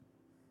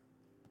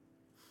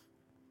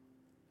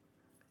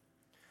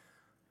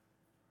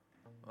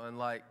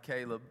Unlike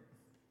Caleb,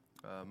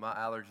 my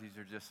allergies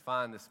are just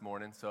fine this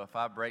morning, so if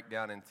I break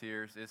down in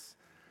tears, it's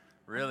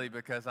really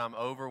because I'm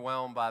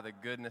overwhelmed by the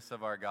goodness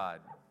of our God.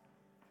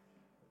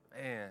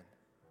 Man,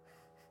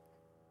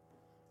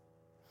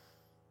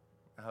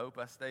 I hope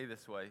I stay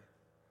this way.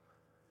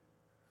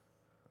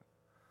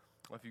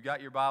 Well, if you've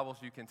got your Bibles,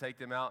 you can take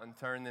them out and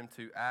turn them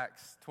to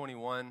Acts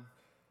 21.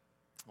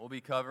 We'll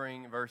be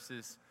covering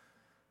verses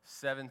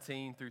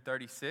 17 through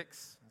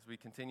 36 as we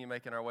continue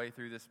making our way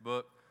through this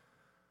book.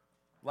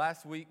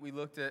 Last week, we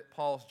looked at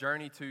Paul's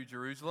journey to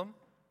Jerusalem.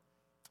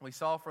 We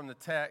saw from the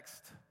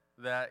text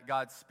that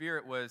God's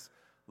Spirit was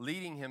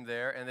leading him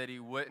there and that he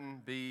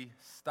wouldn't be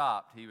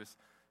stopped. He was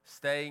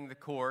staying the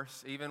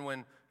course, even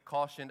when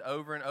cautioned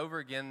over and over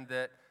again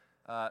that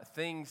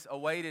things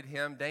awaited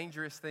him,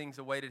 dangerous things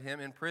awaited him,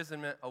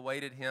 imprisonment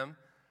awaited him.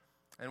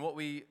 And what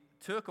we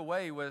took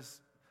away was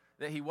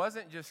that he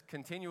wasn't just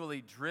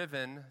continually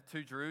driven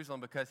to Jerusalem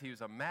because he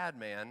was a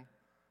madman,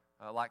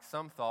 like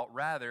some thought.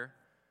 Rather,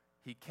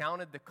 he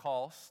counted the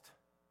cost,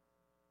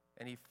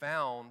 and he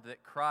found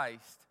that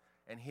Christ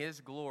and his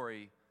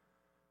glory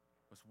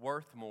was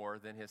worth more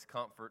than his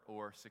comfort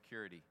or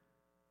security.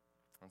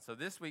 And so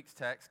this week's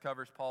text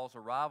covers Paul's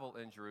arrival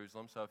in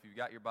Jerusalem. So if you've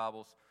got your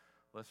Bibles,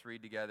 let's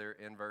read together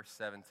in verse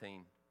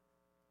 17.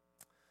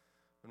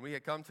 When we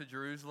had come to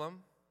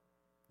Jerusalem,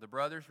 the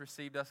brothers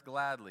received us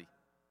gladly.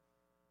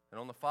 And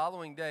on the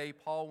following day,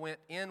 Paul went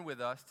in with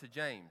us to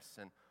James,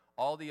 and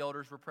all the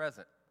elders were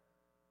present.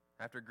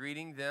 After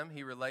greeting them,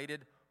 he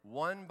related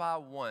one by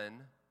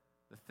one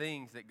the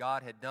things that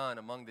God had done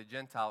among the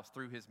Gentiles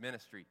through his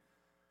ministry.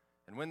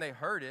 And when they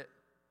heard it,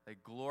 they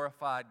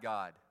glorified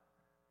God.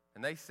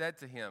 And they said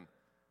to him,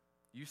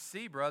 "You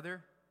see,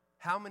 brother,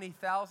 how many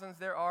thousands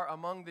there are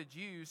among the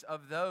Jews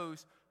of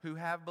those who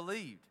have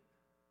believed.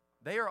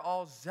 They are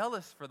all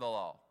zealous for the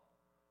law.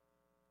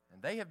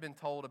 And they have been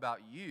told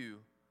about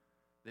you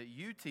that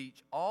you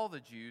teach all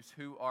the Jews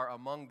who are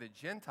among the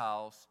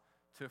Gentiles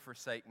to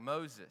forsake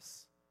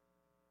Moses,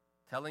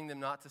 telling them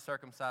not to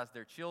circumcise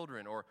their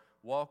children or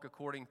walk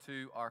according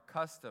to our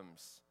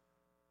customs.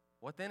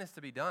 What then is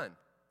to be done?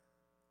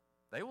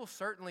 They will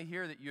certainly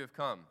hear that you have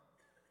come.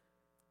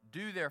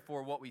 Do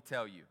therefore what we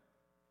tell you.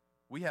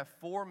 We have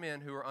 4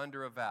 men who are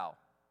under a vow.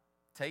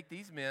 Take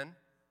these men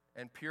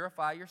and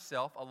purify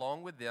yourself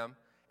along with them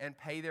and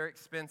pay their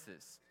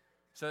expenses,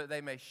 so that they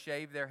may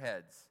shave their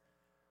heads.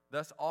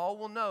 Thus all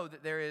will know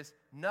that there is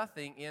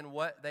nothing in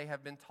what they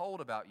have been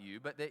told about you,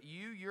 but that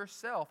you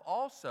yourself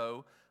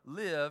also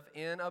live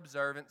in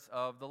observance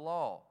of the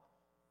law.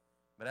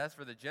 But as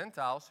for the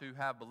Gentiles who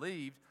have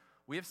believed,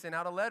 we have sent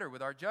out a letter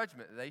with our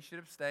judgment that they should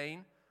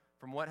abstain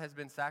from what has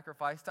been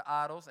sacrificed to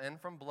idols,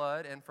 and from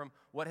blood, and from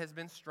what has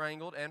been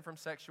strangled, and from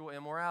sexual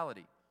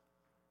immorality."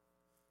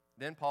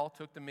 Then Paul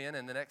took the men,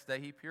 and the next day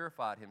he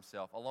purified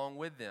himself along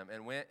with them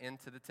and went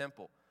into the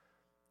temple,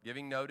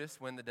 giving notice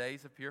when the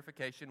days of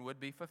purification would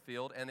be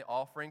fulfilled and the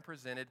offering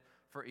presented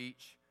for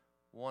each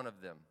one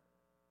of them.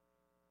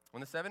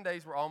 When the 7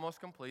 days were almost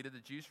completed, the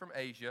Jews from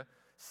Asia,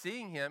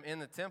 seeing him in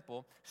the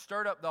temple,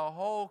 stirred up the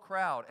whole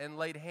crowd and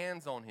laid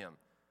hands on him,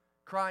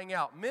 crying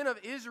out, "Men of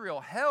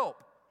Israel,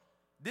 help!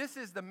 This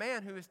is the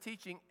man who is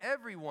teaching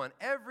everyone,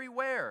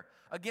 everywhere,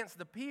 against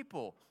the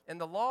people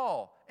and the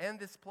law and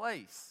this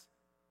place.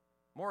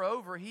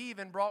 Moreover, he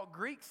even brought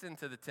Greeks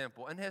into the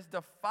temple and has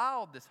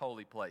defiled this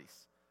holy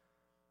place."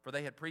 For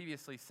they had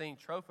previously seen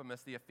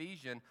Trophimus the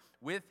Ephesian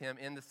with him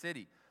in the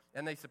city,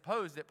 and they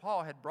supposed that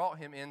Paul had brought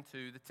him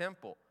into the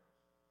temple.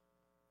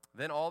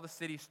 Then all the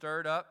city was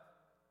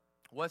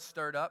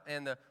stirred up,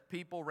 and the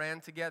people ran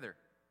together.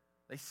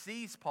 They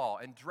seized Paul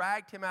and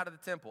dragged him out of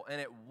the temple,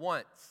 and at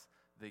once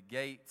the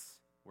gates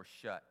were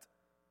shut.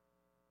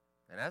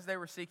 And as they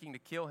were seeking to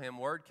kill him,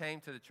 word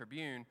came to the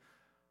tribune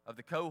of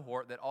the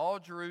cohort that all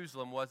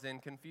Jerusalem was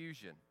in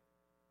confusion.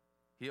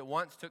 He at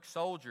once took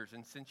soldiers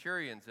and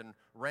centurions and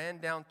ran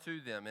down to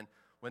them. And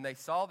when they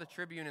saw the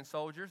tribune and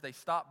soldiers, they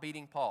stopped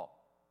beating Paul.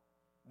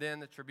 Then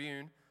the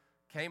tribune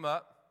came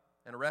up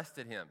and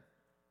arrested him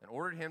and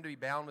ordered him to be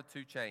bound with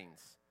 2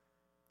 chains.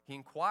 He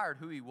inquired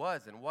who he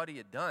was and what he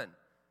had done.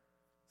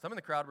 Some in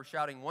the crowd were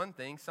shouting one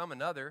thing, some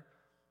another.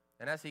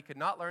 And as he could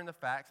not learn the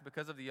facts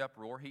because of the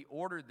uproar, he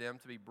ordered them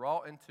to be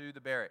brought into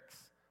the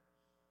barracks.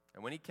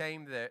 And when he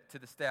came to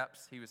the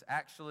steps, he was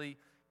actually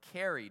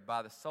carried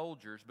by the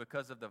soldiers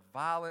because of the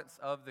violence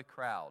of the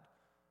crowd.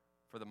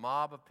 For the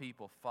mob of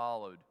people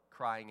followed,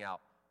 crying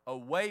out,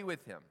 "Away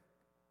with him!"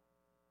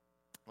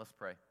 Let's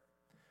pray.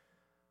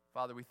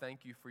 Father, we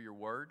thank you for your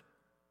word.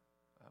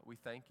 We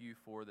thank you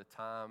for the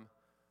time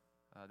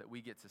that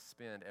we get to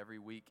spend every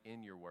week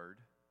in your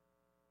word.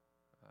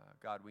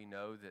 God, we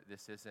know that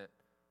this isn't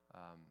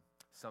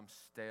some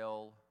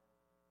stale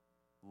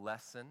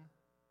lesson,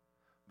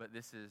 but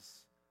this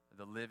is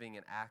the living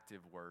and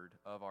active word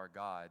of our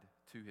God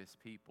to his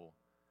people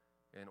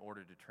in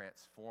order to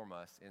transform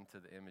us into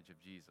the image of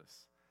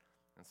Jesus.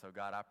 And so,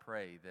 God, I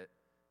pray that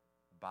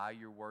by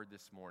your word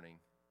this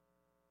morning,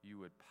 you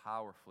would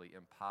powerfully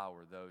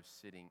empower those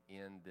sitting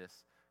in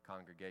this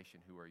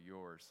congregation who are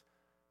yours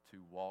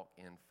to walk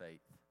in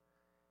faith.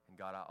 And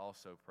God, I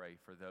also pray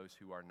for those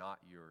who are not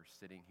yours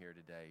sitting here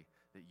today,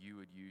 that you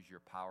would use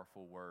your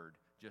powerful word,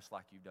 just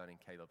like you've done in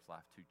Caleb's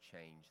life, to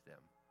change them.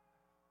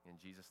 In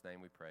Jesus'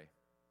 name we pray.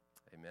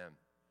 Amen.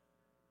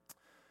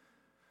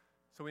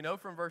 So we know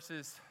from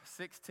verses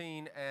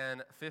 16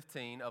 and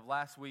 15 of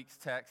last week's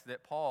text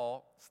that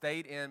Paul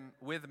stayed in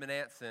with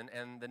Manasseh,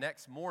 and the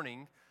next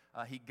morning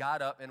he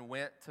got up and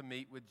went to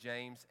meet with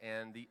James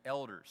and the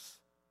elders.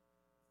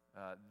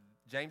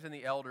 James and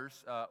the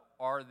elders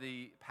are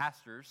the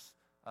pastors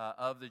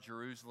of the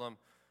Jerusalem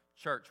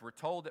church. We're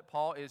told that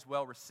Paul is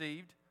well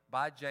received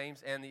by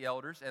James and the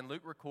elders, and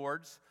Luke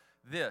records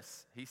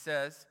this. He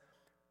says,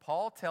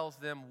 Paul tells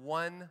them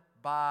one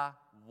by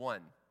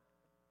one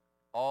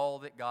all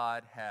that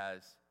God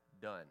has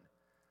done.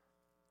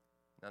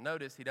 Now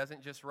notice, he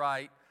doesn't just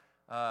write,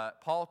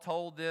 Paul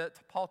told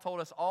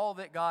us all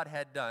that God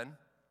had done.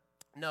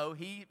 No,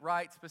 he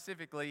writes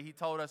specifically, he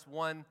told us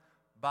one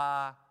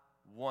by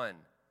one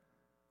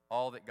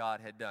all that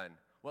God had done.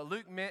 What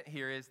Luke meant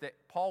here is that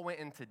Paul went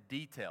into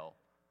detail.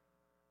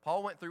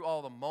 Paul went through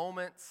all the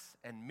moments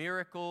and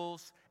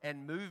miracles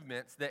and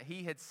movements that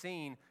he had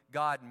seen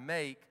God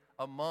make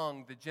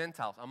among the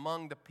Gentiles,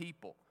 among the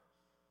people.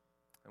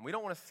 And we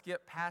don't want to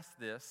skip past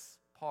this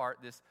part,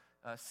 this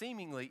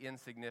seemingly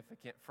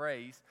insignificant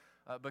phrase,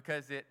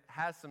 because it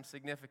has some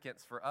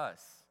significance for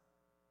us.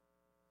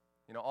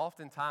 You know,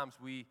 oftentimes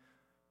we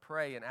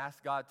pray and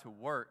ask God to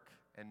work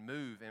and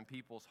move in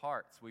people's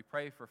hearts. We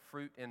pray for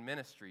fruit in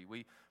ministry.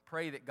 We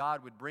pray that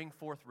God would bring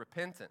forth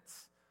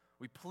repentance.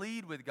 We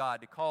plead with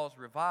God to cause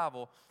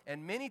revival.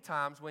 And many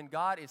times when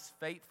God is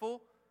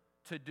faithful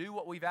to do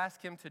what we've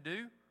asked Him to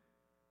do,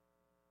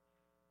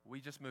 we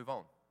just move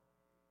on.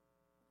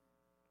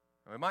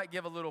 We might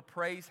give a little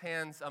praise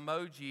hands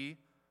emoji,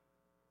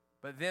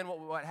 but then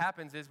what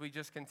happens is we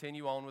just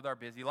continue on with our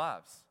busy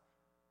lives.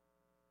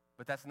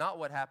 But that's not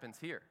what happens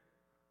here.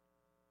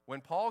 When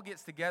Paul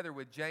gets together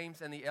with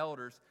James and the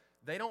elders,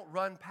 they don't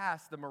run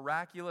past the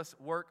miraculous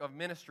work of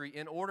ministry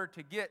in order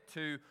to get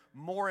to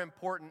more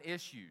important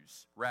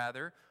issues.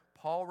 Rather,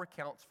 Paul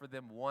recounts for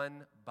them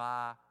one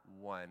by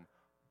one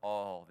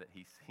all that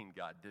he's seen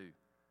God do.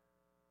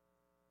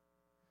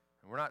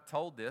 And we're not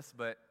told this,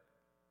 but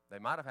they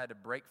might have had to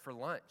break for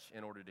lunch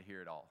in order to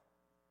hear it all.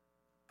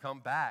 Come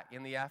back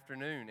in the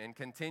afternoon and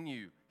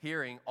continue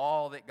hearing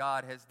all that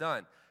God has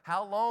done.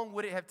 How long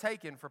would it have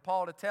taken for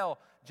Paul to tell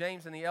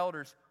James and the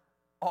elders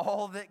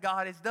all that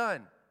God has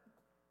done?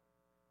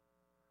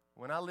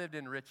 When I lived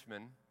in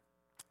Richmond,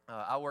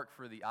 I worked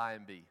for the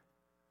IMB.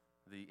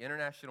 The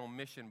International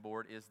Mission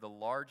Board is the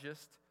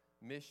largest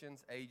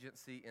missions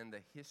agency in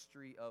the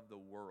history of the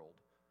world.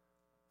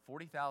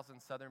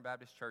 40,000 Southern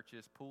Baptist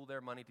churches pool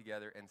their money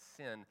together and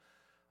send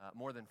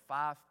more than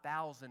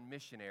 5,000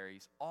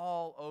 missionaries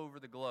all over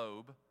the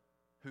globe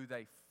who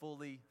they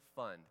fully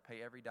fund,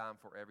 pay every dime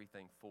for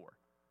everything for.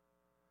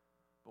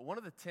 But one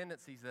of the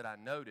tendencies that I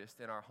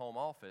noticed in our home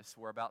office,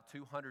 where about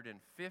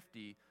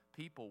 250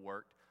 people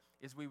worked,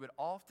 is we would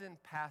often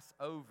pass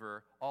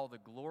over all the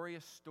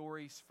glorious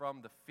stories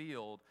from the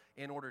field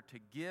in order to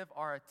give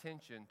our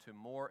attention to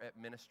more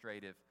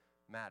administrative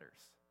matters.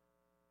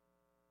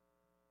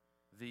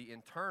 The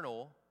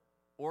internal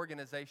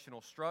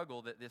organizational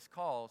struggle that this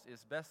caused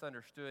is best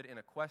understood in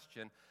a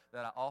question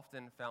that I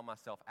often found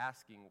myself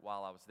asking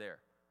while I was there.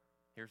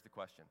 Here's the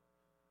question.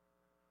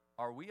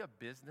 Are we a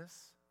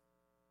business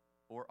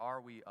or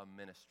are we a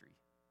ministry?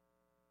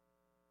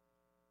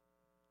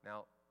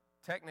 Now,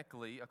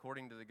 technically,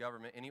 according to the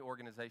government, any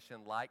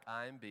organization like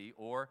IMB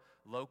or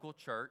local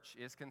church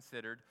is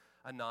considered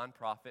a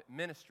nonprofit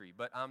ministry.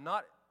 But I'm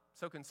not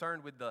so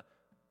concerned with the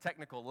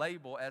technical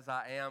label as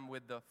I am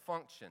with the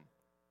function.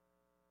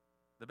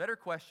 The better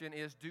question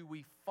is, do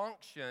we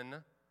function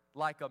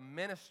like a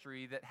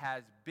ministry that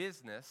has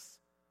business,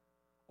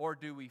 or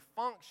do we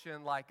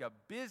function like a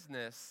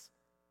business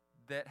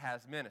that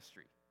has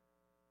ministry?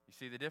 You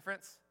see the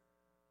difference?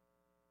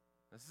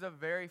 This is a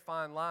very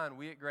fine line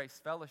we at Grace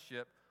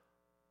Fellowship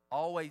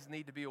always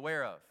need to be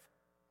aware of,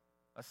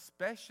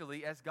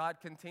 especially as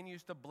God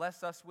continues to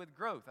bless us with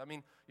growth. I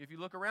mean, if you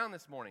look around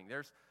this morning,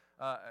 there's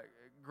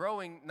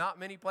growing not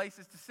many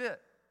places to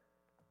sit,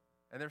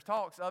 and there's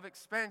talks of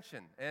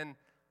expansion, and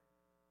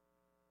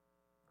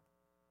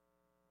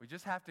we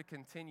just have to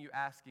continue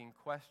asking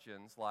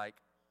questions like,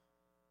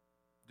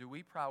 do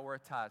we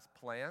prioritize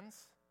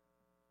plans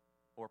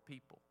or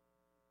people?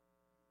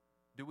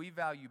 Do we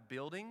value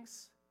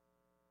buildings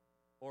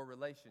or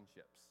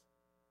relationships?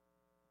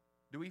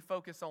 Do we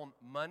focus on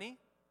money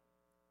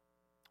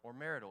or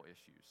marital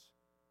issues?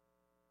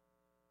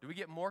 Do we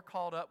get more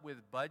caught up with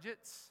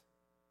budgets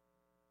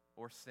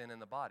or sin in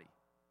the body?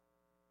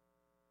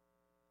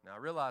 Now, I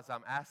realize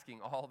I'm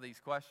asking all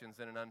these questions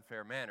in an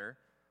unfair manner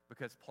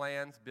because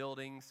plans,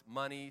 buildings,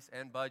 monies,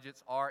 and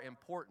budgets are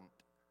important.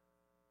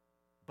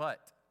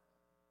 But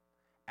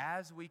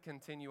as we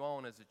continue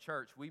on as a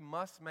church, we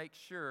must make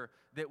sure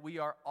that we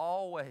are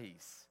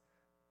always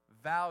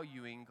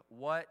valuing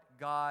what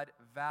God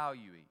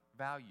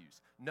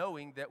values,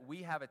 knowing that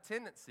we have a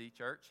tendency,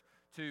 church,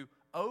 to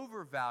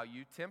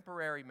overvalue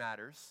temporary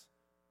matters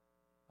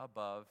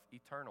above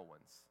eternal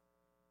ones.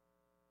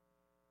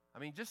 I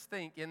mean, just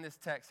think in this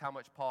text how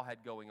much Paul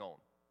had going on.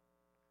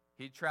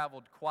 He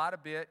traveled quite a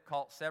bit,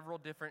 caught several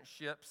different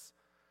ships,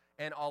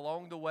 and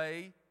along the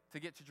way to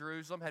get to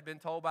Jerusalem had been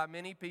told by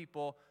many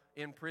people,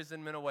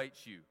 imprisonment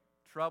awaits you,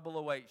 trouble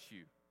awaits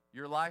you,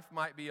 your life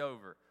might be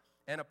over.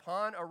 And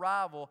upon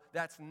arrival,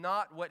 that's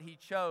not what he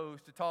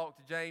chose to talk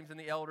to James and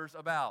the elders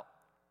about.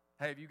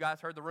 Hey, have you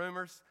guys heard the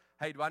rumors?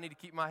 Hey, do I need to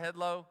keep my head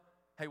low?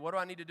 Hey, what do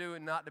I need to do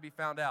and not to be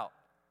found out?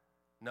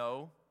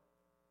 No.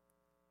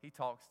 He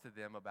talks to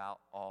them about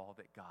all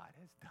that God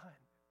has done.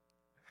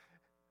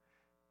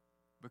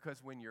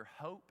 Because when your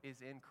hope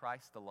is in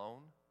Christ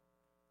alone,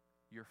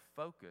 your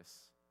focus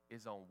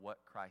is on what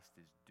Christ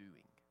is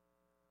doing.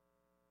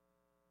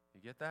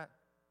 You get that?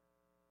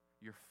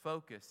 Your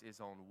focus is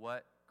on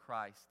what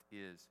Christ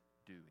is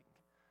doing.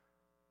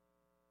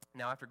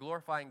 Now, after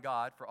glorifying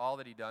God for all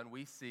that He done,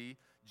 we see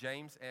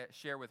James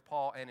share with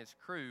Paul and his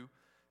crew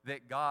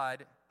that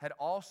God had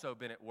also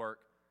been at work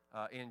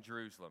in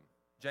Jerusalem.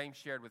 James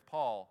shared with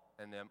Paul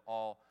and them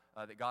all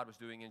that God was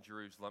doing in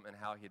Jerusalem and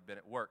how He had been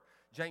at work.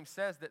 James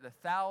says that the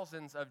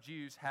thousands of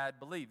Jews had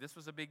believed. This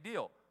was a big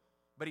deal.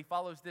 But he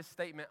follows this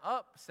statement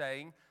up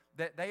saying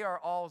that they are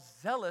all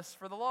zealous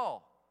for the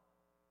law.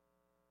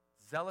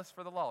 Zealous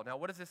for the law. Now,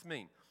 what does this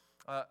mean?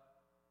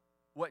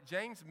 What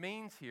James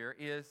means here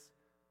is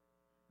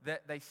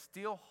that they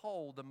still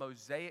hold the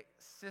Mosaic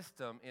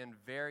system in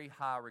very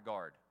high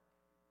regard.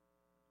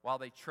 While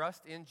they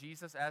trust in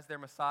Jesus as their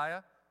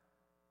Messiah,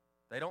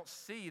 they don't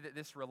see that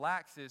this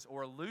relaxes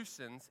or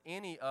loosens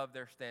any of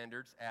their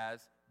standards as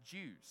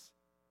Jews.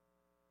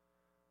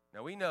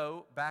 Now we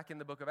know back in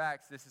the book of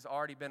Acts, this has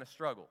already been a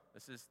struggle.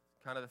 This is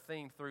kind of the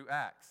theme through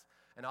Acts.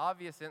 An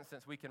obvious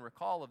instance we can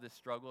recall of this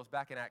struggle is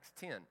back in Acts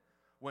 10,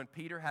 when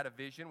Peter had a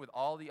vision with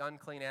all the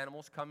unclean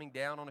animals coming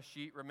down on a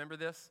sheet. Remember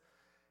this?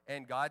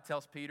 And God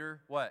tells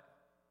Peter, what?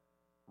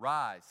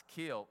 Rise,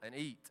 kill, and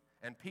eat.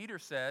 And Peter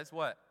says,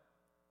 what?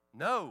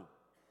 No,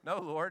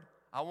 Lord,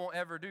 I won't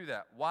ever do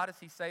that. Why does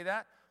he say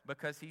that?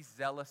 Because he's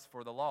zealous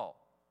for the law.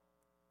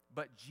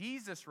 But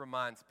Jesus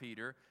reminds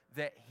Peter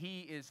that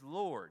he is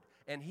Lord,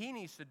 and he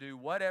needs to do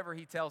whatever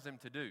he tells him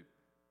to do.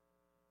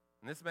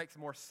 And this makes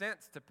more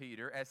sense to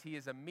Peter as he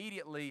is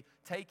immediately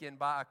taken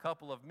by a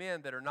couple of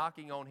men that are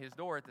knocking on his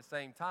door at the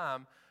same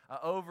time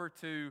over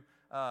to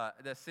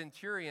the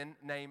centurion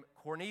named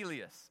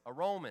Cornelius, a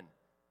Roman,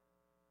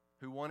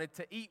 who wanted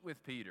to eat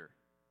with Peter.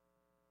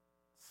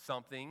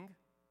 Something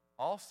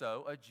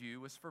also a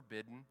Jew was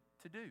forbidden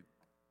to do.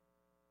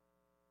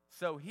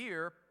 So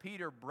here,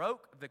 Peter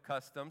broke the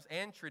customs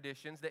and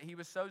traditions that he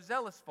was so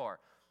zealous for.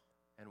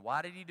 And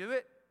why did he do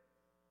it?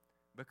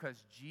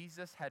 Because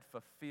Jesus had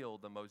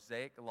fulfilled the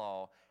Mosaic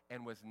law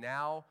and was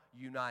now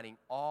uniting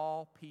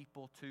all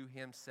people to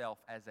himself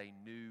as a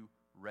new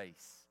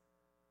race,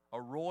 a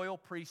royal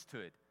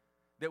priesthood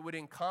that would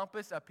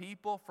encompass a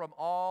people from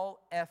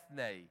all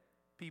ethne,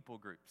 people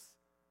groups.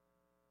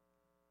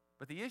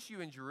 But the issue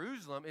in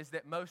Jerusalem is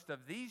that most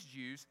of these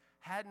Jews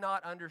had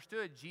not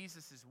understood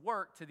Jesus'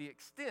 work to the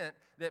extent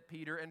that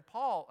Peter and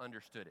Paul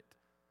understood it.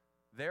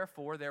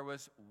 Therefore, there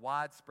was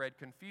widespread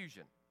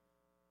confusion.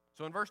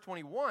 So in verse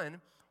 21,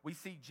 we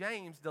see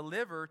James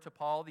deliver to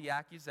Paul the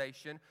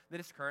accusation that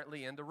is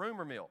currently in the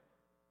rumor mill.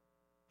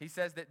 He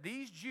says that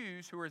these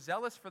Jews who are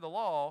zealous for the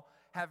law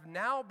have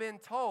now been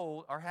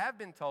told, or have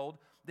been told,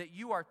 that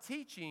you are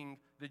teaching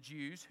the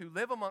Jews who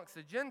live amongst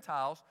the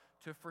Gentiles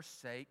to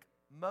forsake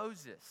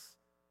Moses.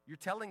 You're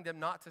telling them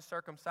not to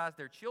circumcise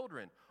their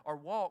children or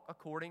walk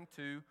according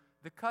to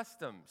the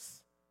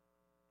customs.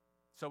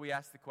 So we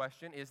ask the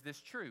question, is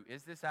this true?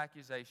 Is this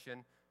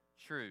accusation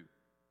true?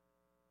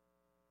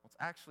 Well, it's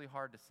actually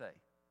hard to say.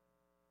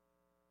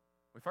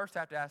 We first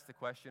have to ask the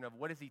question of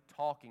what is he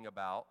talking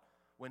about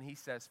when he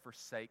says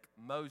forsake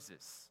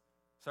Moses,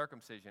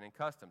 circumcision and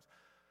customs.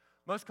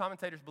 Most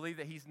commentators believe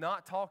that he's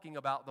not talking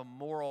about the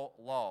moral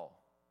law.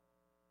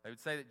 They would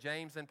say that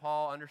James and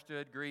Paul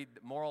understood, agreed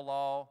that moral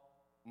law,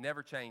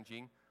 never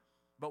changing.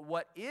 But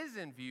what is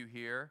in view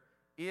here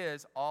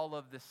is all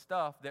of the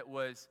stuff that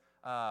was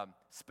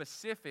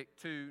specific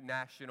to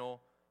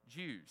national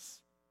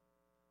Jews.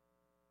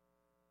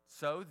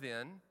 So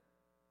then,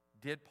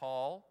 did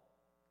Paul,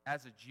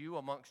 as a Jew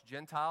amongst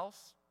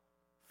Gentiles,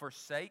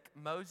 forsake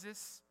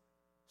Moses,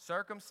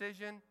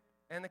 circumcision,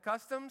 and the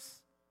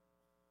customs?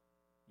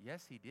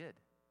 Yes, he did.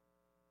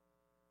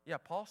 Yeah,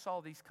 Paul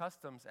saw these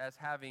customs as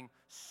having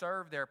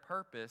served their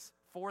purpose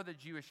for the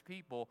Jewish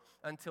people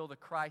until the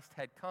Christ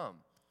had come.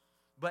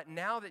 But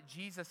now that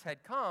Jesus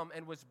had come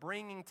and was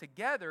bringing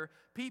together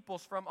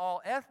peoples from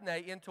all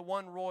ethne into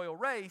one royal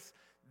race,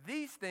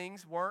 these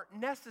things weren't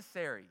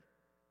necessary.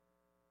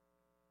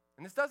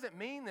 And this doesn't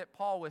mean that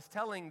Paul was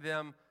telling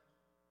the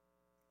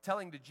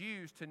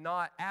Jews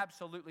to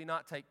absolutely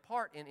not take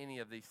part in any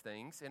of these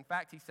things. In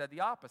fact, he said the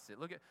opposite.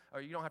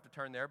 Or you don't have to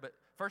turn there, but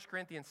 1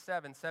 Corinthians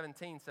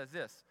 7:17 says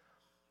this.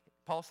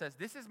 Paul says,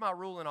 "This is my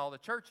rule in all the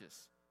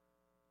churches.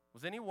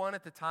 Was anyone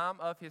at the time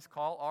of his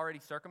call already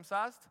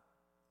circumcised?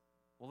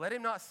 Well, let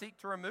him not seek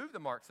to remove the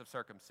marks of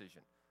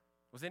circumcision.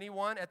 Was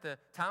anyone at the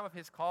time of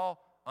his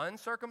call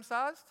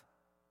uncircumcised?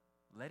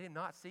 Let him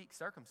not seek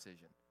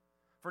circumcision.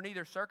 For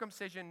neither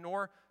circumcision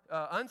nor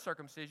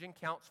uncircumcision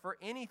counts for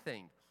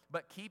anything,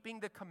 but keeping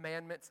the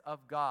commandments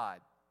of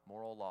God,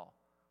 moral law.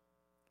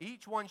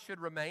 Each one should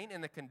remain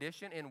in the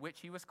condition in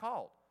which he was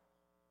called.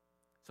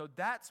 So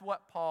that's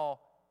what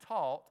Paul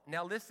taught.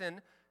 Now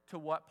listen to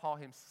what Paul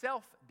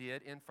himself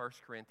did in 1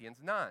 Corinthians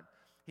 9.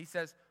 He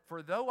says,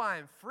 "For though I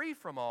am free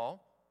from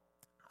all,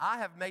 I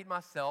have made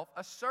myself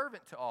a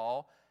servant to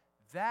all,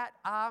 that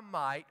I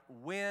might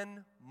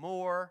win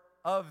more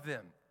of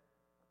them."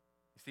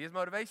 You see his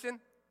motivation?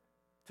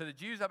 To the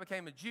Jews I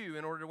became a Jew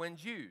in order to win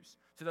Jews.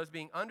 To those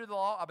being under the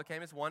law, I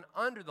became as one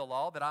under the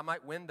law, that I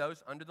might win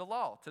those under the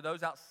law. To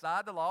those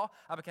outside the law,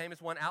 I became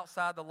as one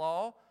outside the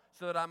law,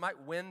 so that I might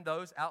win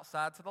those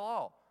outside to the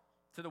law.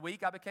 To the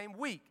weak I became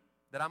weak,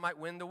 that I might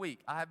win the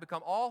weak. I have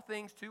become all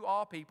things to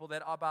all people,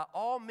 that by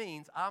all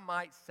means I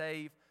might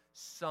save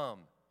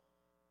some.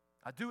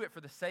 I do it for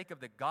the sake of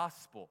the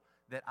gospel,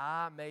 that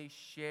I may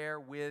share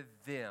with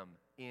them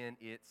in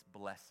its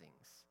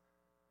blessings.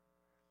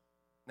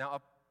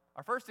 Now,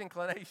 our first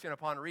inclination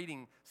upon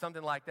reading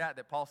something like that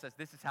Paul says,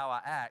 this is how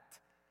I act,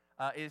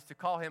 is to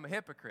call him a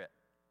hypocrite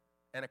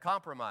and a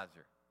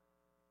compromiser,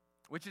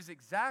 which is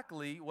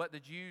exactly what the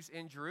Jews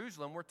in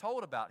Jerusalem were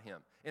told about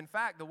him. In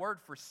fact, the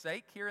word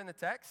forsake here in the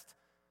text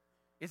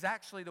is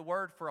actually the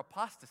word for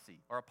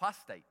apostasy or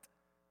apostate.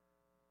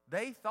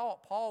 They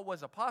thought Paul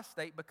was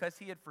apostate because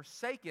he had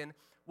forsaken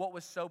what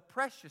was so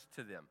precious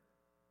to them.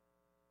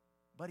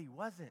 But he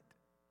wasn't.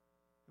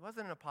 He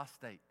wasn't an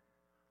apostate.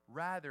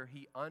 Rather,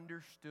 he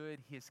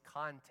understood his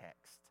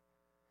context.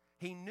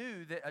 He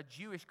knew that a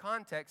Jewish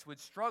context would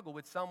struggle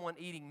with someone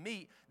eating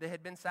meat that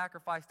had been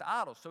sacrificed to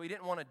idols. So he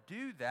didn't want to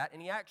do that,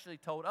 and he actually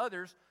told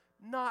others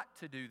not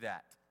to do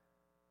that.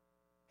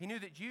 He knew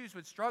that Jews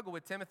would struggle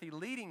with Timothy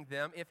leading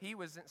them if he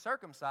wasn't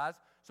circumcised.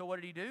 So what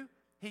did he do?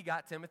 He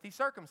got Timothy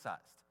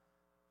circumcised.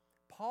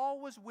 Paul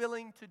was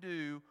willing to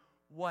do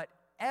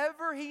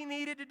whatever he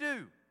needed to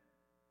do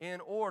in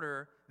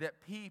order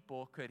that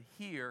people could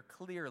hear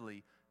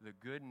clearly the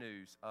good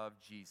news of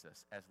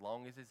Jesus, as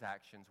long as his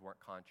actions weren't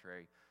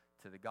contrary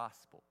to the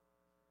gospel.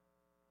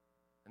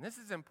 And this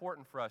is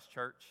important for us,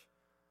 church.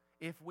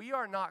 If we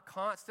are not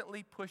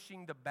constantly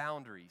pushing the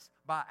boundaries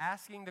by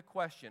asking the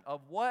question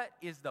of what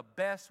is the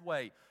best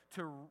way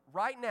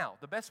right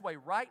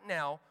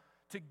now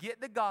to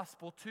get the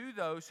gospel to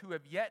those who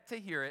have yet to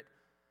hear it,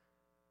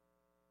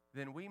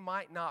 then we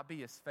might not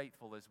be as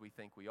faithful as we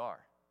think we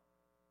are.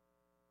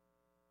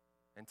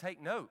 And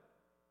take note,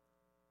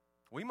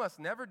 we must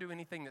never do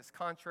anything that's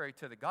contrary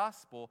to the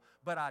gospel,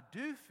 but I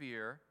do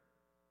fear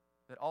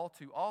that all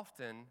too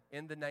often,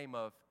 in the name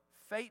of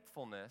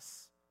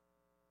faithfulness,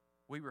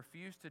 we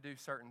refuse to do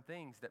certain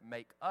things that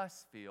make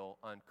us feel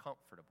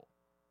uncomfortable.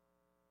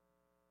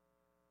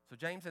 So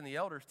James and the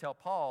elders tell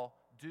Paul,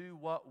 do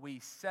what we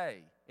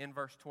say in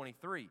verse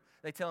 23.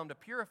 They tell him to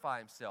purify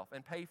himself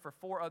and pay for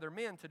 4 other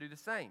men to do the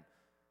same.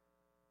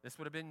 This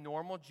would have been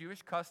normal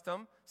Jewish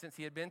custom. Since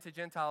he had been to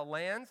Gentile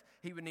lands,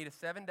 he would need a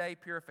 7-day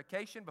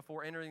purification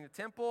before entering the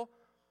temple.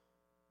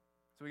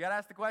 So we got to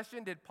ask the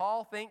question, did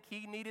Paul think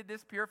he needed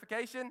this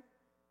purification?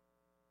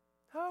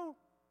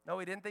 No,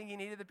 he didn't think he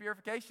needed the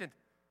purification.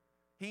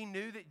 He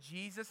knew that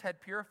Jesus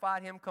had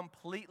purified him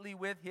completely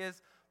with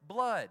his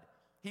blood.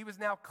 He was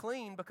now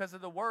clean because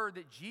of the word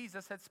that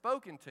Jesus had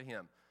spoken to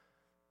him.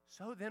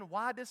 So then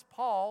why does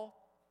Paul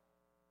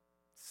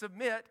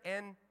submit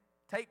and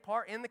take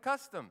part in the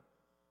custom?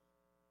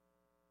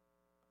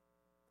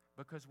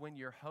 Because when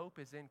your hope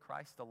is in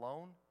Christ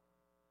alone,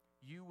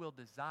 you will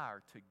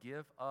desire to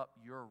give up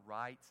your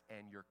rights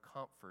and your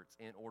comforts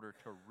in order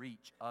to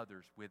reach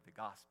others with the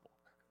gospel.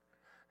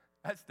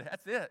 That's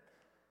it.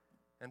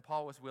 And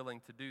Paul was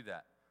willing to do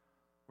that.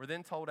 We're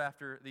then told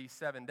after these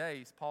 7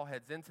 days, Paul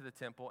heads into the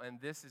temple,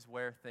 and this is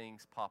where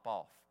things pop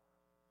off.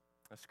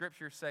 The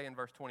scriptures say in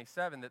verse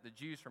 27 that the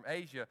Jews from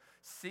Asia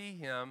see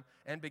him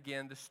and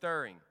begin the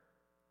stirring.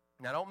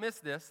 Now don't miss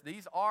this.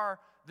 These are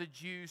the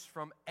Jews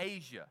from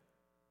Asia.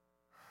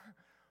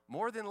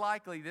 More than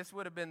likely, this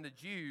would have been the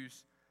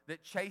Jews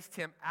that chased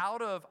him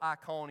out of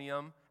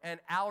Iconium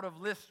and out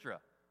of Lystra.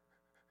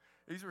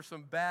 These were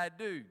some bad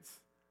dudes.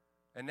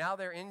 And now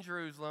they're in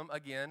Jerusalem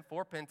again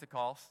for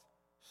Pentecost,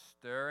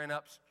 stirring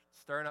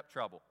up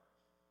trouble.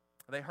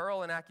 They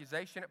hurl an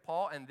accusation at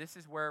Paul, and this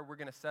is where we're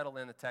going to settle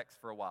in the text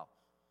for a while.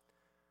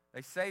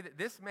 They say that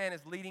this man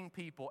is leading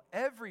people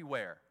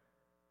everywhere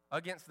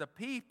against the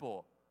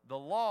people, the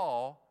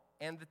law,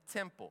 and the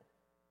temple.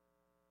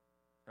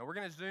 Now, we're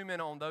going to zoom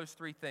in on those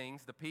 3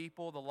 things, the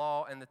people, the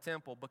law, and the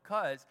temple,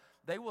 because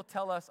they will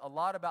tell us a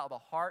lot about the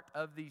heart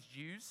of these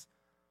Jews,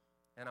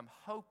 and I'm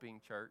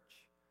hoping,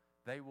 church,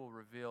 they will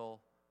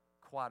reveal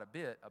quite a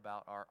bit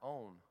about our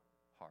own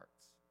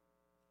hearts.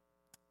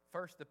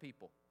 First, the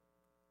people.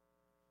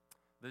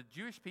 The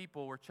Jewish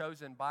people were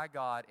chosen by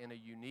God in a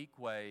unique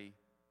way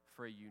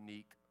for a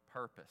unique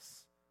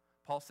purpose.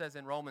 Paul says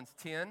in Romans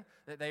 10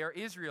 that they are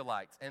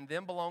Israelites, and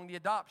them belong the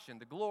adoption,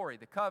 the glory,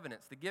 the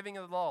covenants, the giving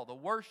of the law, the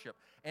worship,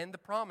 and the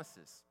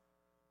promises.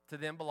 To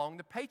them belong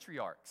the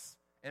patriarchs,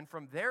 and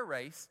from their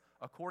race,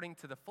 according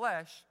to the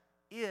flesh,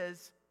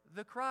 is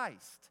the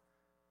Christ.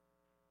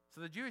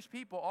 So the Jewish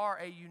people are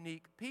a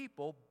unique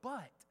people,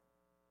 but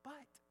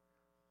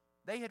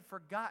they had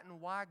forgotten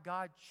why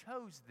God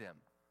chose them.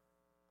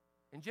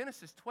 In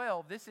Genesis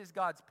 12, this is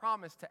God's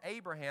promise to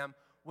Abraham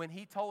when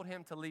he told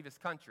him to leave his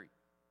country.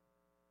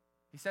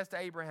 He says to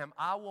Abraham,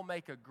 I will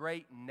make a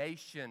great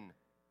nation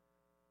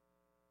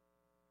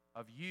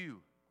of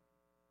you,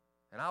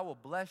 and I will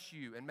bless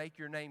you and make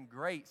your name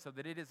great so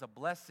that it is a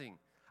blessing.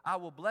 I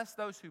will bless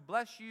those who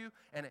bless you,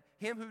 and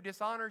him who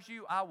dishonors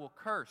you I will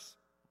curse.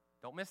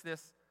 Don't miss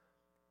this.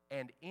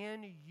 And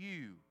in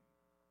you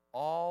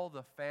all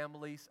the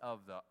families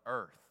of the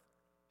earth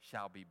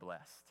shall be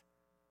blessed.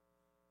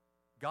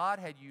 God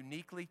had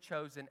uniquely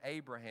chosen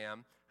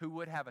Abraham, who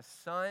would have a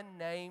son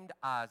named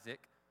Isaac,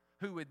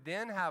 who would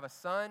then have a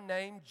son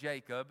named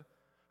Jacob,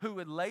 who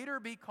would later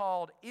be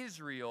called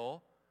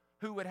Israel,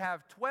 who would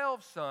have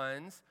 12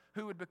 sons,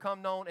 who would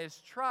become known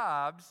as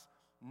tribes,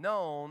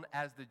 known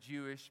as the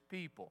Jewish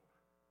people.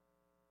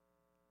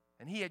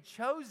 And he had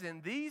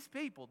chosen these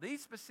people,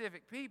 these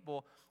specific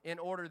people, in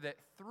order that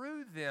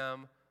through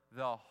them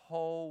the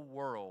whole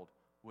world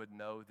would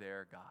know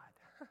their God.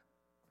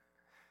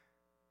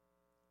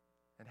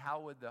 And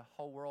how would the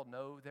whole world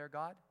know their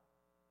God?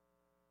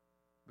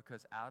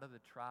 Because out of the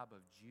tribe of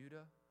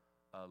Judah,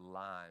 a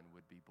line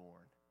would be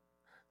born.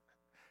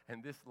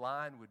 And this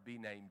line would be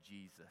named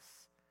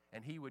Jesus.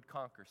 And he would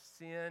conquer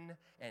sin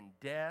and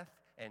death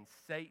and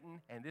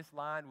Satan, and this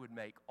line would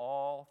make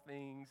all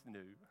things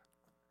new.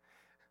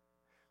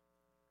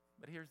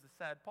 But here's the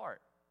sad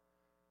part.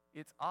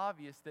 It's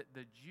obvious that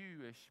the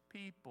Jewish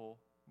people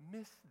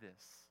missed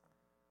this.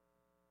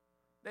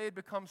 They had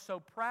become so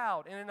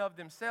proud in and of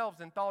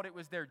themselves and thought it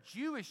was their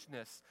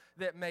Jewishness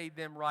that made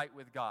them right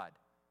with God.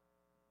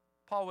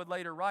 Paul would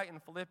later write in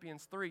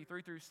Philippians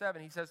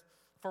 3:3-7, he says,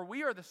 For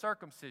we are the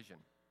circumcision,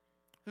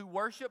 who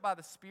worship by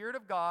the Spirit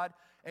of God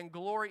and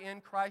glory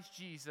in Christ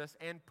Jesus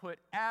and put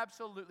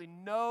absolutely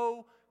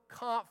no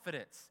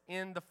confidence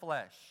in the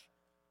flesh.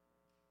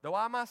 Though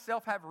I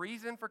myself have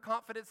reason for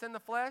confidence in the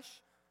flesh,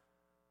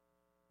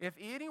 if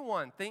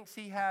anyone thinks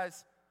he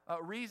has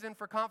a reason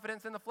for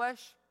confidence in the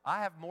flesh,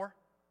 I have more.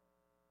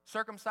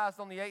 Circumcised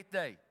on the 8th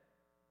day,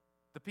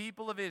 the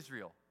people of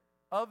Israel,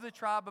 of the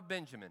tribe of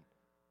Benjamin,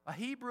 a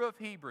Hebrew of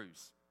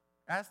Hebrews.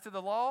 As to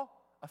the law,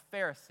 a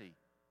Pharisee.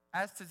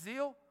 As to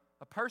zeal,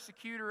 a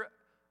persecutor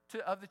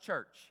of the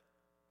church.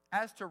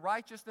 As to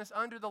righteousness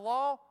under the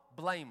law,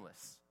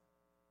 blameless.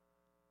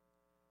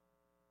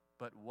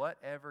 But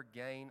whatever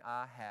gain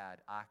I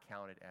had, I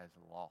counted as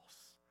loss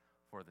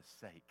for the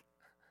sake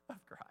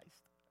of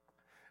Christ.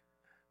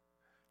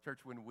 Church,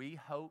 when we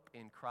hope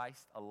in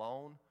Christ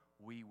alone,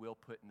 we will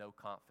put no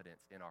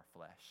confidence in our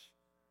flesh.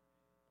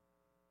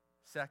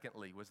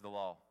 Secondly was the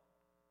law.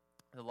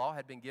 The law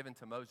had been given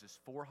to Moses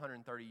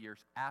 430 years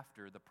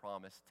after the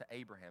promise to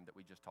Abraham that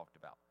we just talked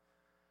about.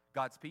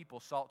 God's people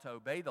sought to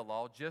obey the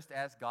law just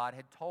as God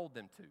had told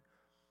them to.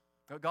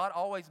 But God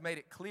always made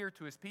it clear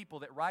to his people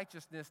that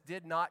righteousness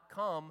did not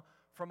come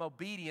from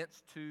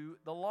obedience to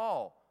the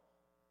law.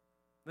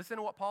 Listen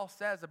to what Paul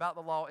says about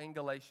the law in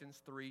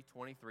Galatians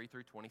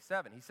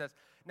 3:23-27. He says,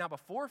 Now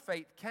before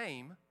faith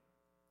came,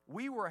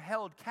 we were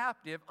held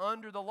captive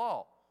under the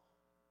law,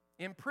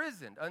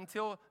 imprisoned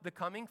until the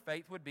coming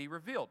faith would be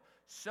revealed.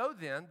 So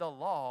then the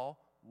law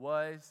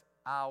was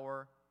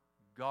our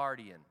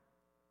guardian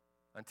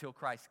until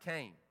Christ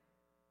came,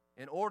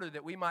 in order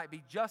that we might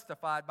be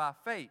justified by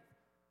faith.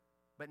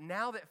 But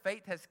now that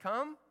faith has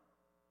come,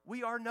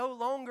 we are no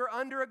longer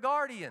under a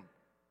guardian.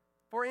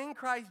 For in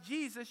Christ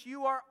Jesus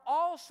you are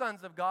all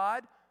sons of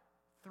God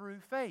through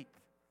faith.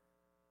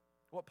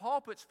 What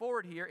Paul puts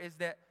forward here is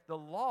that the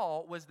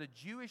law was the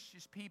Jewish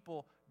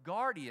people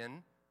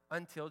guardian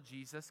until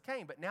Jesus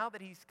came. But now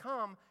that he's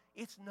come,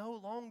 it's no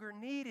longer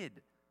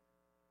needed.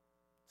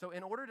 So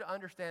in order to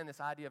understand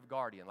this idea of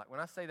guardian, like when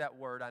I say that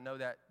word, I know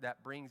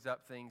that brings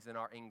up things in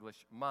our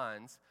English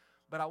minds,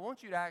 but I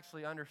want you to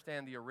actually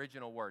understand the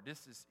original word.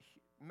 This is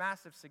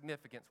massive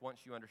significance once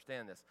you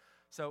understand this.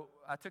 So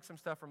I took some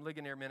stuff from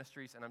Ligonier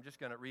Ministries, and I'm just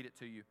going to read it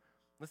to you.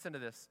 Listen to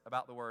this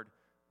about the word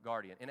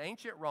guardian. In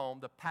ancient Rome,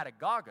 the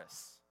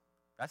pedagogos,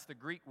 that's the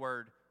Greek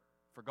word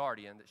for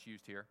guardian that's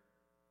used here,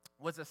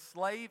 was a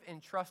slave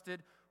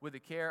entrusted with the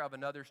care of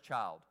another's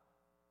child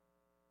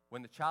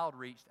when the child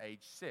reached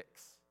age 6.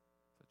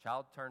 So the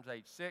child turns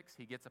age 6,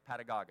 he gets a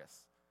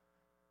pedagogos.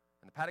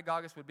 And the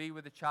pedagogos would be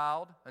with the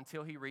child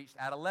until he reached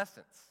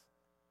adolescence.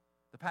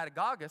 The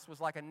pedagogos was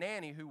like a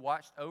nanny who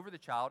watched over the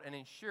child and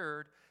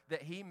ensured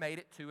that he made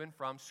it to and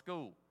from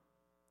school.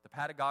 The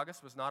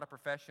pedagogos was not a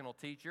professional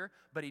teacher,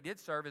 but he did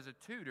serve as a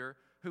tutor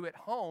who at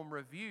home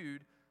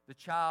reviewed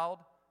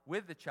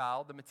with the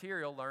child the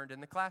material learned in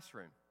the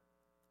classroom.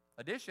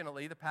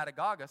 Additionally, the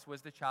pedagogos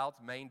was the child's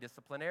main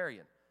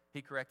disciplinarian.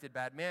 He corrected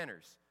bad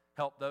manners,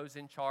 helped those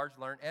in charge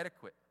learn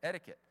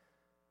etiquette.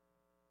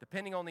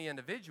 Depending on the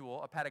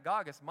individual, a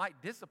pedagogos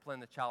might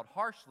discipline the child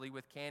harshly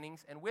with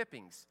cannings and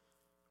whippings,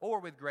 or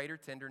with greater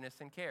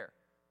tenderness and care.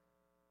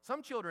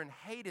 Some children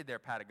hated their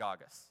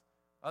pedagogus.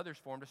 Others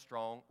formed a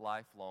strong,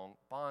 lifelong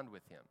bond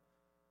with him.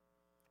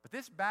 But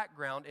this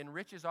background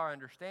enriches our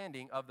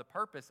understanding of the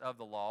purpose of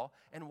the law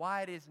and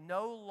why it is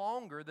no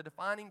longer the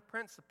defining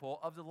principle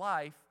of the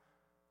life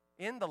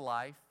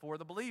for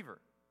the believer.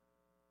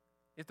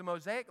 If the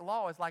Mosaic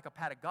law is like a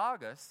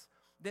pedagogus,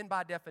 then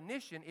by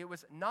definition it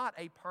was not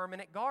a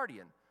permanent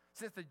guardian,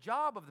 since the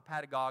job of the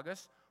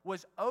pedagogus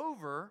was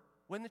over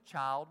when the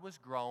child was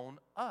grown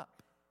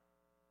up.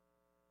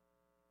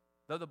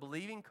 Though the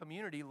believing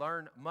community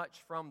learned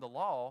much from the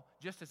law,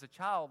 just as a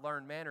child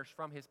learned manners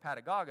from his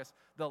pedagogus,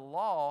 the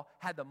law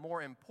had the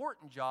more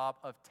important job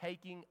of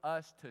taking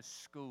us to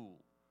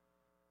school,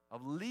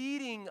 of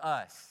leading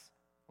us,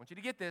 I want you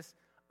to get this,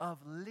 of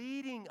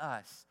leading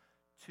us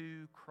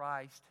to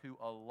Christ, who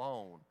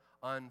alone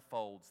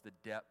unfolds the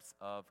depths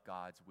of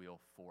God's will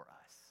for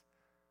us.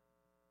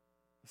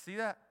 You see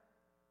that?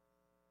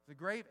 The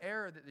grave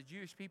error that the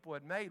Jewish people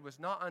had made was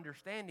not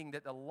understanding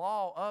that the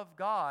law of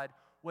God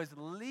was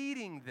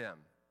leading them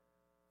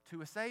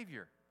to a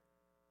Savior.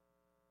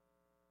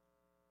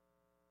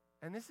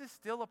 And this is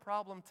still a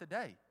problem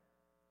today,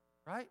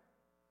 right?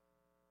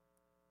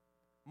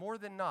 More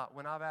than not,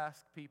 when I've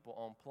asked people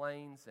on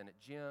planes and at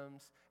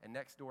gyms and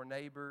next door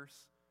neighbors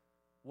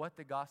what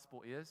the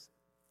gospel is,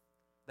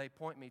 they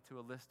point me to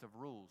a list of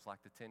rules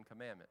like the Ten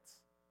Commandments.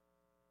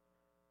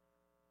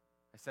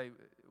 They say,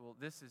 well,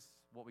 this is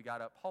what we got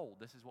to uphold.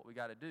 This is what we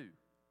got to do.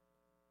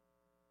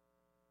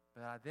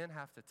 But I then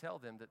have to tell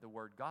them that the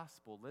word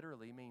gospel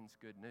literally means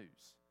good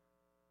news.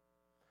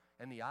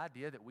 And the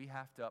idea that we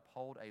have to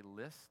uphold a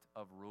list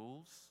of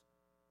rules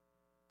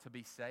to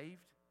be saved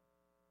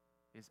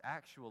is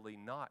actually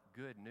not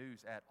good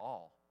news at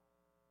all.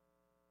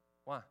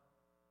 Why?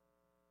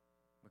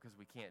 Because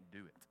we can't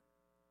do it.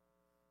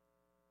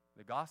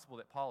 The gospel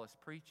that Paul is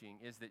preaching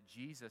is that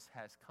Jesus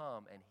has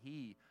come and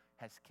he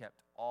has kept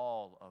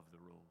all of the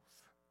rules.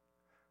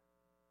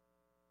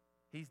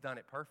 He's done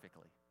it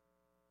perfectly.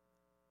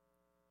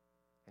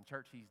 And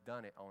church, he's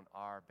done it on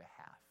our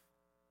behalf.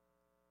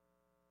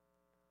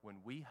 When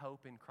we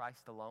hope in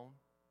Christ alone,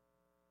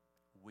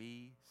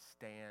 we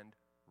stand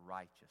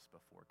righteous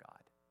before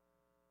God.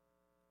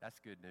 That's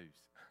good news.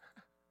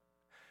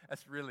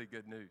 That's really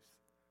good news.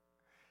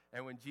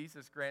 And when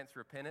Jesus grants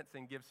repentance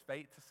and gives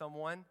faith to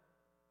someone,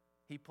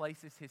 he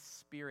places his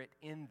Spirit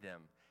in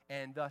them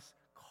and thus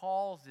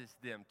causes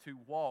them to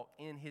walk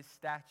in his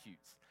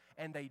statutes.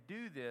 And they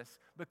do this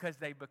because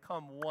they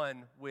become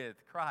one with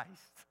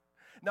Christ.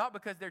 Not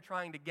because they're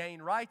trying to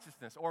gain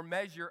righteousness or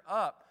measure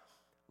up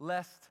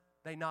lest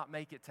they not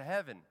make it to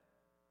heaven.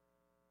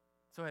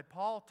 So had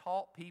Paul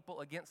taught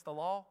people against the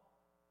law?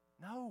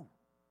 No.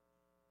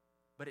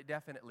 But it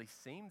definitely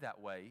seemed that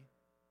way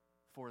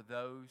for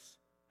those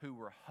who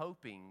were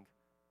hoping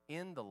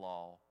in the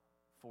law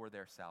for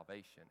their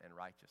salvation and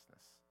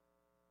righteousness.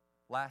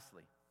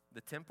 Lastly,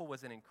 the temple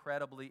was an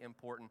incredibly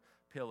important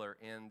pillar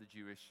in the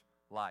Jewish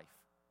life.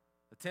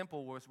 The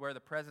temple was where the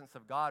presence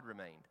of God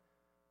remained.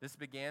 This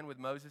began with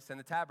Moses and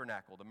the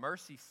tabernacle. The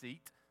mercy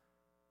seat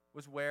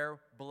was where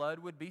blood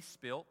would be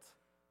spilt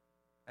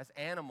as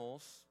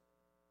animals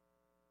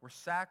were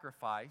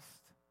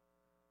sacrificed.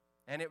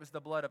 And it was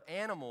the blood of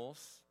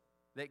animals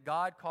that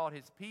God called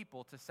his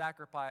people to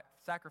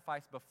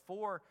sacrifice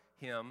before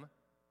him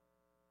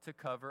to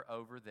cover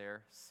over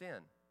their sin.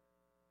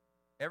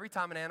 Every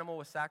time an animal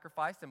was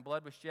sacrificed and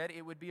blood was shed,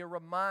 it would be a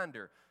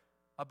reminder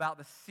about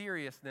the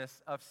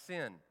seriousness of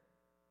sin.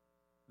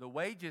 The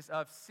wages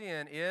of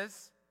sin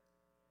is,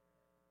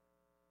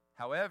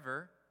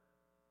 however,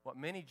 what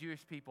many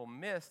Jewish people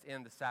missed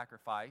in the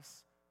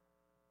sacrifice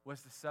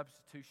was the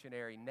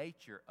substitutionary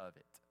nature of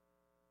it.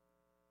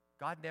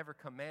 God never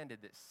commanded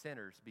that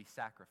sinners be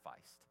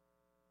sacrificed.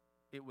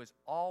 It was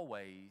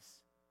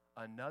always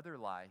another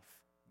life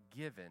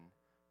given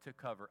to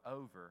cover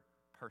over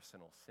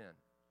personal sin.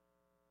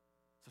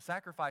 So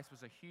sacrifice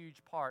was a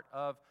huge part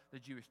of the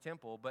Jewish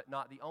temple, but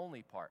not the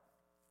only part.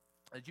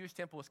 The Jewish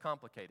temple was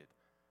complicated.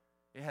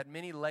 It had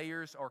many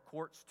layers or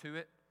courts to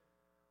it.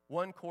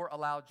 One court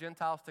allowed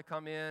Gentiles to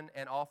come in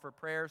and offer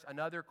prayers.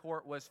 Another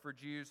court was for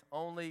Jews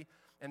only.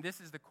 And this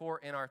is the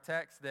court in our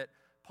text that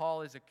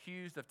Paul is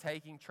accused of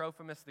taking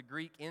Trophimus the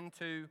Greek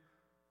into.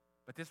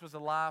 But this was a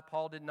lie.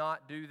 Paul did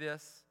not do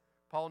this.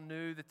 Paul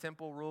knew the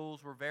temple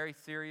rules were very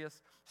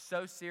serious,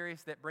 so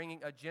serious that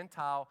bringing a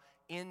Gentile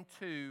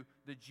into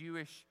the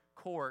Jewish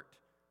court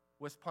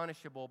was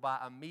punishable by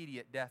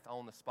immediate death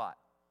on the spot.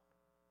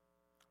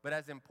 But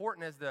as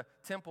important as the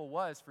temple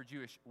was for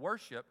Jewish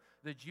worship,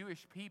 the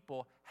Jewish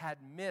people had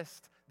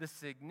missed the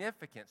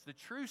significance, the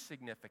true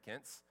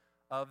significance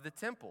of the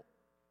temple.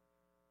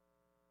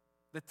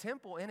 The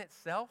temple in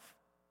itself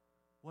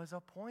was a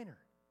pointer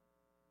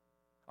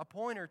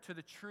to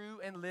the true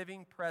and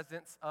living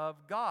presence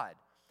of God.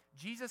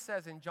 Jesus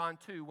says in John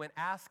 2, when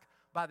asked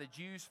by the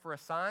Jews for a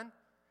sign,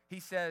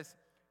 he says,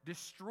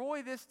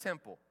 "Destroy this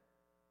temple,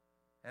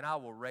 and I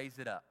will raise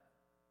it up."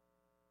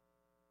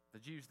 The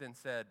Jews then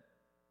said,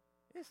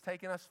 "It's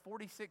taken us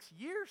 46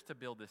 years to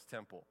build this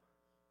temple,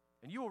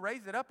 and you will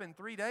raise it up in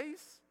 3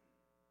 days?"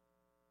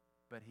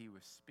 But he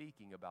was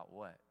speaking about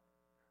what?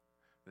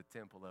 The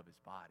temple of his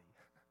body.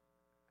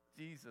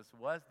 Jesus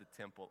was the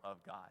temple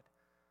of God.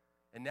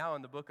 And now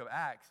in the book of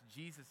Acts,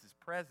 Jesus'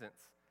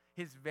 presence,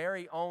 his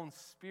very own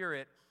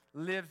Spirit,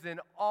 lives in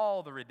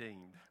all the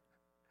redeemed.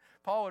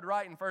 Paul would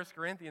write in 1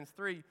 Corinthians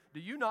 3, do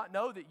you not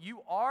know that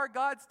you are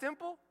God's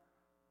temple?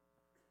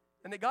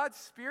 And that God's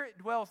Spirit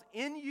dwells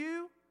in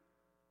you?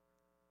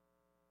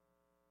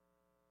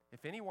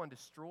 If anyone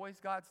destroys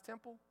God's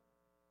temple,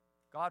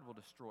 God will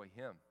destroy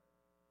him.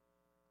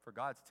 For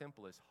God's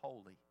temple is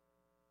holy.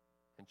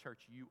 And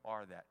church, you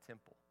are that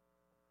temple.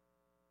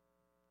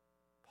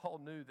 Paul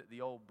knew that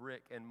the old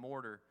brick and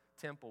mortar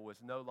temple was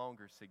no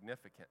longer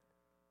significant.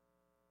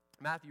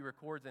 Matthew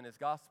records in his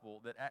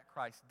gospel that at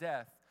Christ's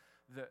death,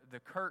 the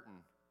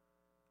curtain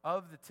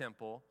of the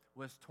temple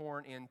was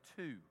torn in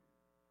two,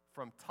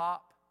 from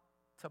top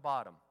to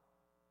bottom.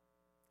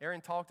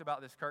 Aaron talked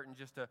about this curtain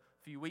just a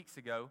few weeks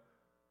ago.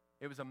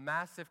 It was a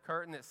massive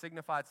curtain that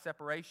signified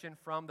separation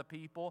from the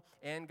people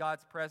and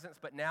God's presence.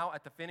 But now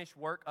at the finished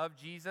work of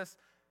Jesus,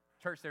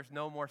 church, there's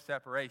no more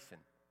separation.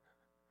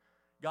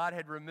 God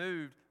had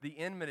removed the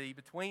enmity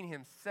between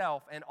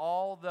himself and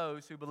all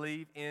those who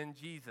believe in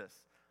Jesus.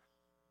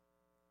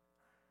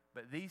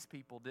 But these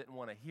people didn't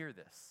want to hear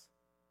this.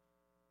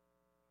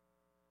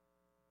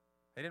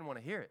 They didn't want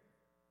to hear it.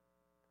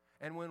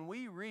 And when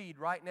we read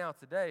right now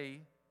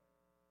today,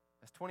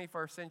 as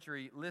 21st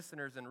century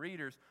listeners and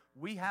readers,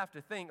 we have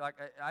to think, like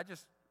I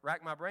just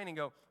rack my brain and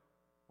go,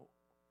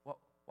 well,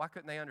 why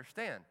couldn't they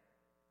understand?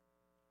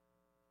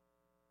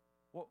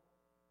 Well,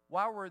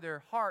 why were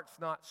their hearts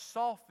not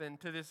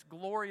softened to this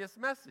glorious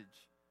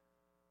message?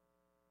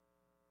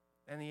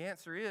 And the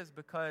answer is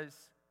because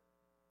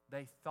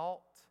they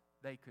thought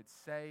they could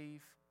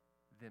save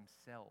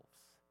themselves.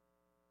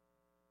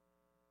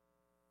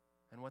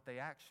 And what they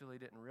actually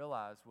didn't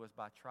realize was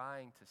by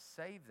trying to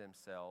save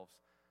themselves,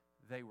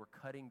 they were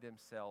cutting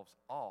themselves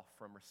off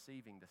from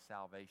receiving the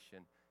salvation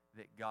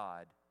that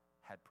God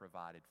had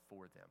provided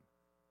for them.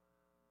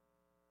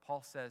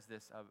 Paul says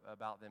this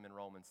about them in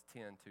Romans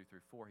 10, 2 through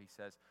 4. He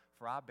says,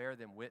 for I bear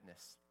them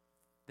witness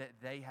that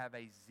they have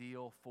a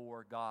zeal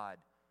for God,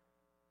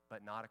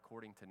 but not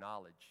according to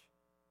knowledge.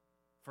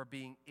 For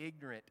being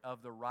ignorant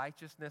of the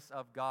righteousness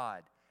of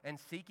God and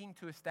seeking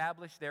to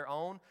establish their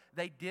own,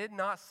 they did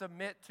not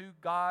submit to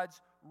God's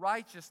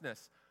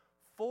righteousness.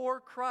 For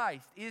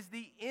Christ is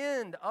the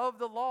end of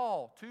the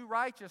law to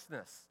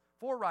righteousness,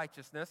 for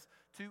righteousness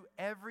to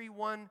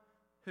everyone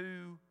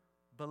who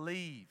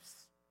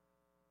believes.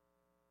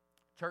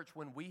 Church,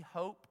 when we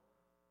hope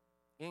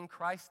in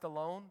Christ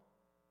alone,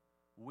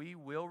 we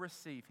will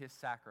receive his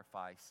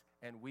sacrifice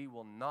and we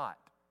will not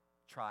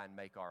try and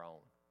make our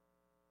own.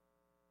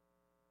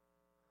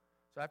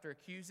 So after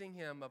accusing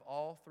him of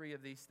all three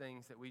of these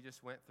things that we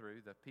just went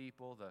through, the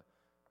people, the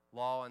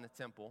law, and the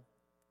temple,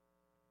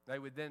 they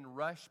would then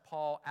rush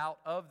Paul out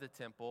of the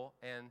temple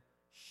and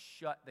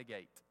shut the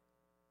gate.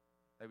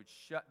 They would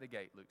shut the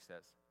gate, Luke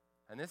says.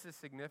 And this is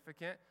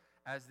significant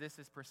as this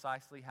is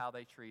precisely how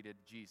they treated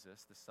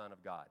Jesus, the Son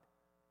of God.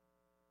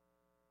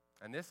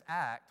 And this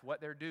act,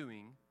 what they're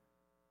doing,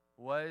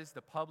 was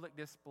the public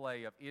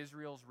display of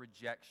Israel's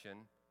rejection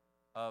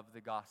of the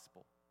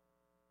gospel.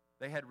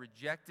 They had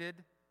rejected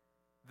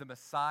the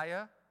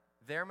Messiah,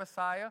 their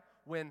Messiah,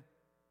 when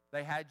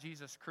they had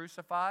Jesus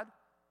crucified,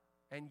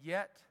 and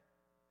yet,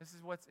 this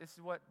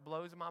is what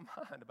blows my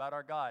mind about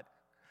our God.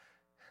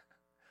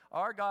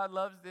 Our God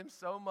loves them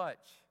so much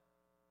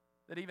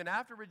that even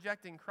after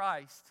rejecting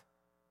Christ,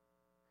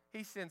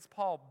 he sends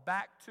Paul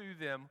back to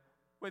them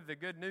with the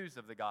good news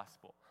of the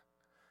gospel.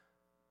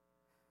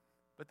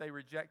 But they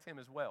reject him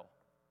as well.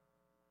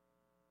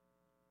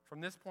 From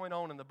this point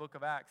on in the book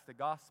of Acts, the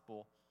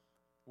gospel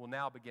will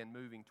now begin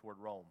moving toward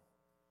Rome.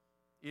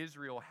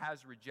 Israel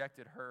has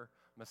rejected her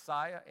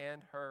Messiah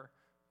and her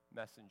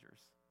messengers.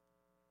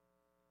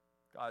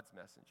 God's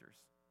messengers.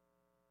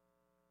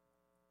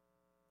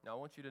 Now I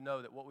want you to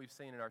know that what we've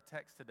seen in our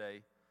text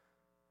today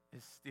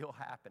is still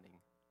happening.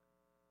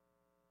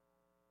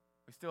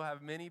 We still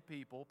have many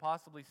people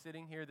possibly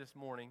sitting here this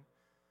morning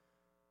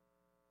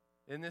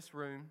in this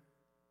room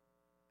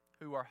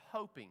who are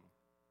hoping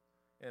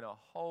in a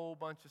whole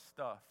bunch of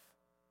stuff.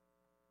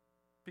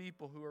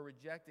 People who are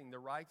rejecting the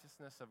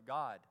righteousness of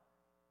God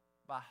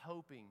by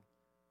hoping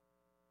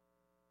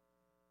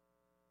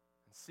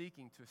and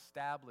seeking to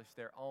establish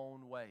their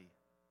own way.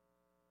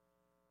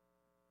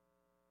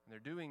 And they're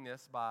doing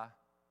this by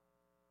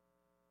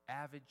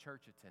avid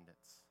church attendance.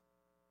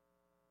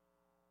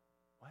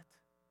 What?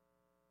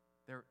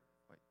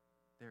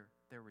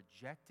 They're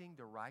rejecting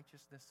the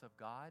righteousness of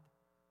God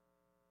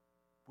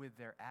with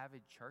their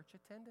avid church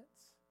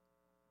attendance?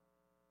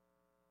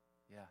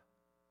 Yeah,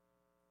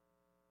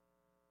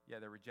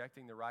 they're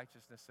rejecting the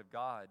righteousness of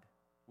God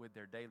with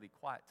their daily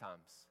quiet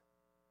times.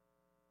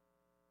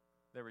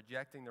 They're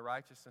rejecting the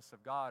righteousness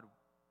of God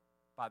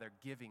by their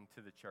giving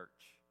to the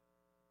church,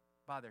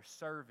 by their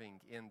serving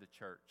in the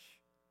church,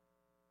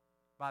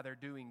 by their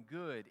doing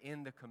good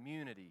in the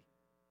community.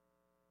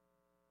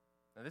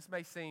 Now, this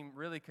may seem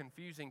really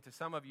confusing to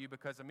some of you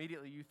because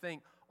immediately you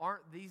think,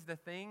 aren't these the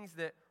things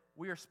that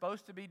we are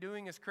supposed to be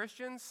doing as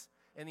Christians?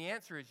 And the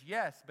answer is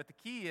yes, but the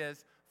key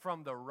is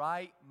from the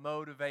right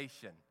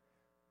motivation.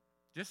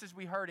 Just as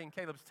we heard in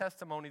Caleb's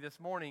testimony this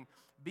morning,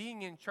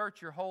 being in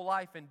church your whole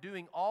life and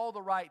doing all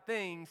the right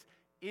things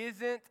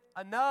isn't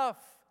enough.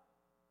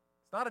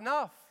 It's not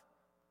enough.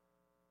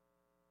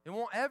 It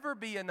won't ever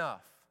be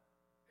enough.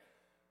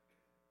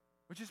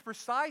 Which is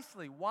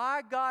precisely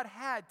why God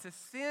had to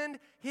send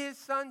His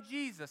Son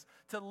Jesus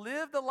to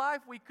live the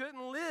life we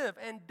couldn't live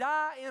and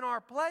die in our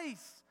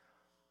place.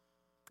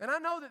 And I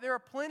know that there are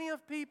plenty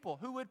of people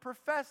who would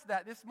profess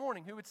that this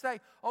morning, who would say,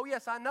 oh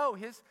yes, I know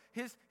His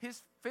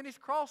finished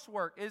cross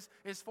work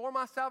is for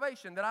my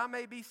salvation, that I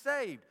may be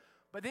saved.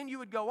 But then you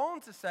would go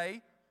on to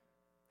say,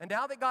 and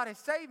now that God has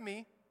saved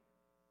me,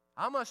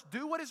 I must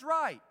do what is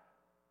right.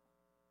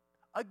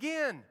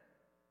 Again,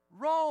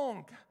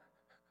 wrong.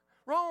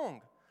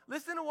 Wrong.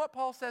 Listen to what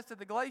Paul says to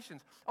the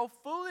Galatians. Oh,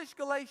 foolish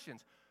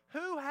Galatians,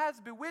 who has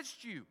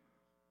bewitched you?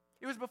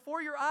 It was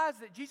before your eyes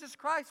that Jesus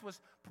Christ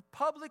was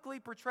publicly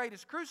portrayed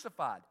as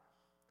crucified.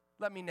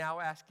 Let me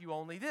now ask you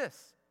only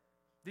this.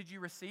 Did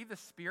you receive the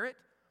Spirit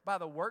by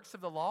the works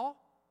of the law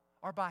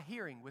or by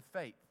hearing with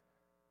faith?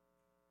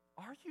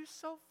 Are you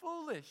so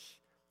foolish?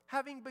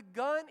 Having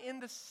begun in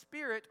the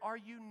Spirit, are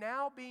you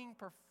now being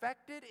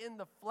perfected in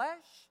the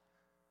flesh?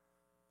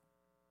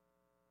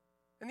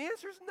 And the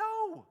answer is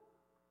no.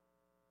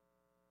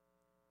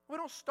 We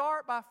don't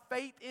start by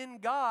faith in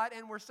God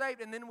and we're saved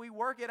and then we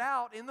work it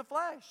out in the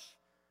flesh.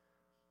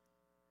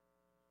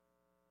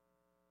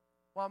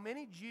 While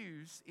many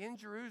Jews in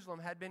Jerusalem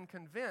had been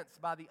convinced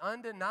by the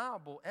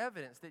undeniable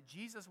evidence that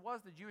Jesus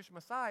was the Jewish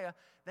Messiah,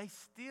 they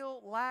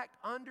still lacked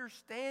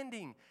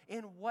understanding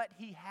in what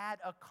He had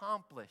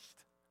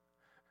accomplished.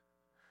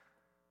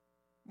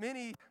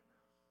 Many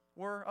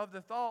were of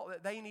the thought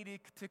that they needed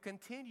to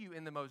continue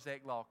in the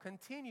Mosaic law,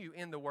 continue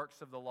in the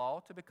works of the law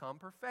to become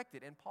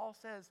perfected. And Paul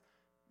says,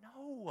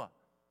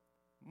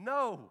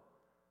 no.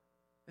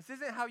 This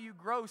isn't how you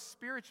grow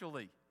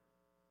spiritually.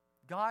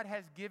 God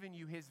has given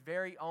you His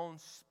very own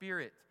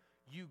Spirit.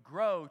 You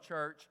grow,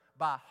 church,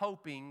 by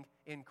hoping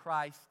in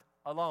Christ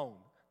alone.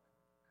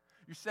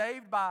 You're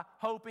saved by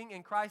hoping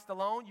in Christ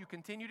alone. You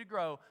continue to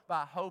grow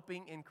by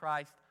hoping in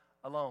Christ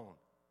alone.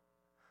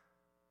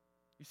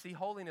 You see,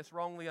 holiness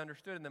wrongly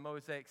understood in the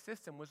Mosaic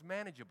system was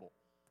manageable.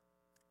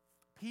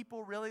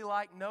 People really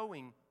liked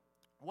knowing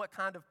what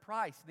kind of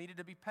price needed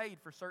to be paid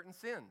for certain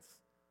sins,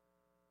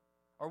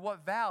 or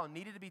what vow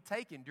needed to be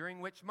taken during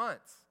which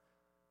months.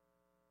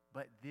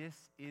 But this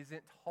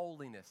isn't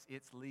holiness,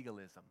 it's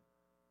legalism.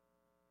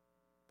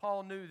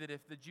 Paul knew that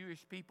if the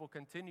Jewish people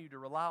continued to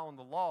rely on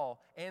the law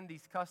and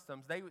these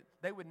customs,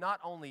 they would not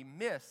only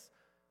miss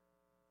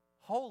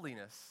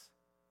holiness,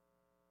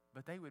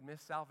 but they would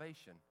miss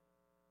salvation,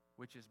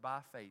 which is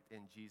by faith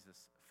in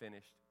Jesus'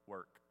 finished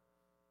work.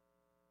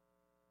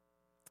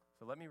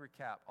 So let me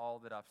recap all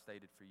that I've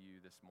stated for you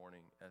this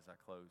morning as I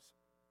close.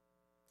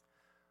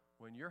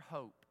 When your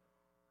hope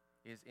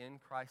is in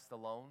Christ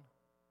alone,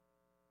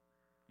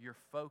 your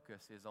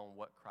focus is on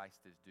what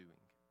Christ is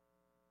doing.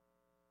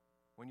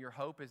 When your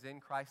hope is in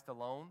Christ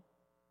alone,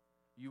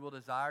 you will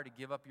desire to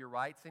give up your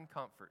rights and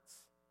comforts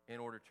in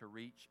order to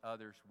reach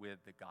others with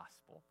the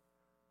gospel.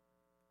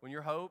 When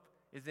your hope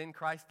is in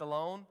Christ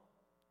alone,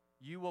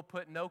 you will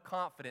put no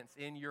confidence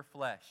in your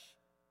flesh.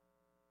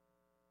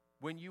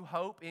 When you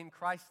hope in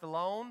Christ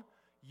alone,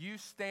 you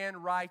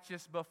stand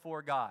righteous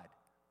before God.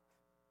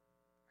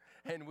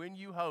 And when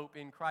you hope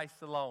in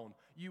Christ alone,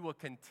 you will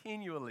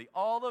continually,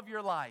 all of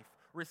your life,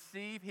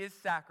 receive His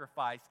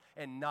sacrifice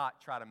and not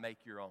try to make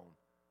your own.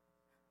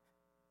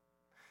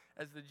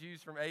 As the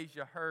Jews from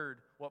Asia heard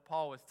what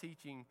Paul was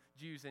teaching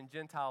Jews in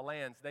Gentile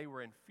lands, they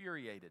were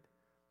infuriated.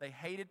 They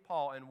hated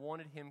Paul and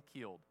wanted him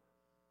killed.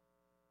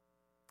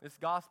 This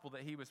gospel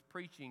that he was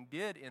preaching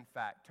did, in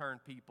fact, turn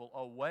people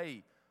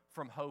away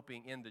from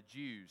hoping in the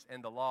Jews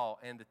and the law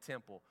and the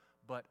temple,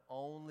 but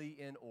only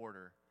in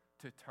order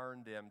to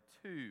turn them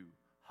to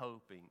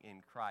hoping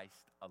in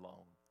Christ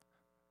alone.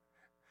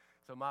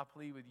 So my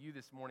plea with you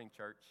this morning,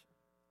 church,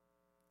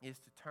 is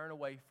to turn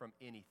away from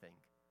anything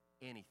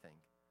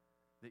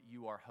that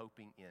you are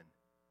hoping in,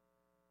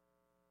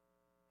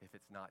 if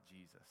it's not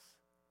Jesus.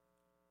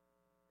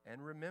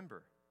 And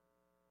remember,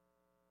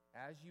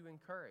 as you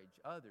encourage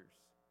others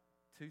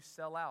to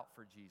sell out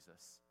for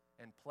Jesus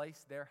and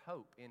place their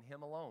hope in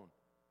Him alone,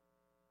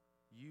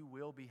 you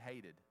will be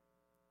hated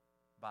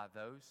by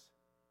those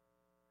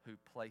who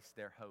place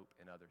their hope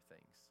in other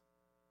things.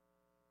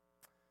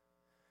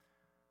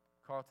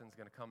 Carlton's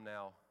going to come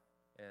now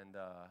and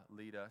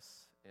lead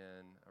us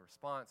in a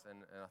response, and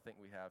I think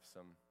we have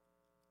some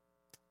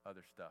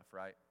other stuff,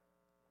 right?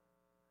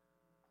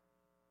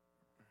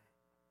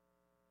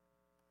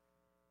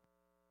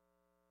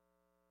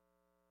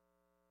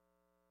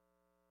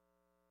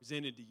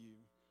 Presented to you,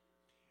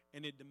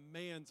 and it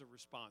demands a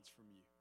response from you.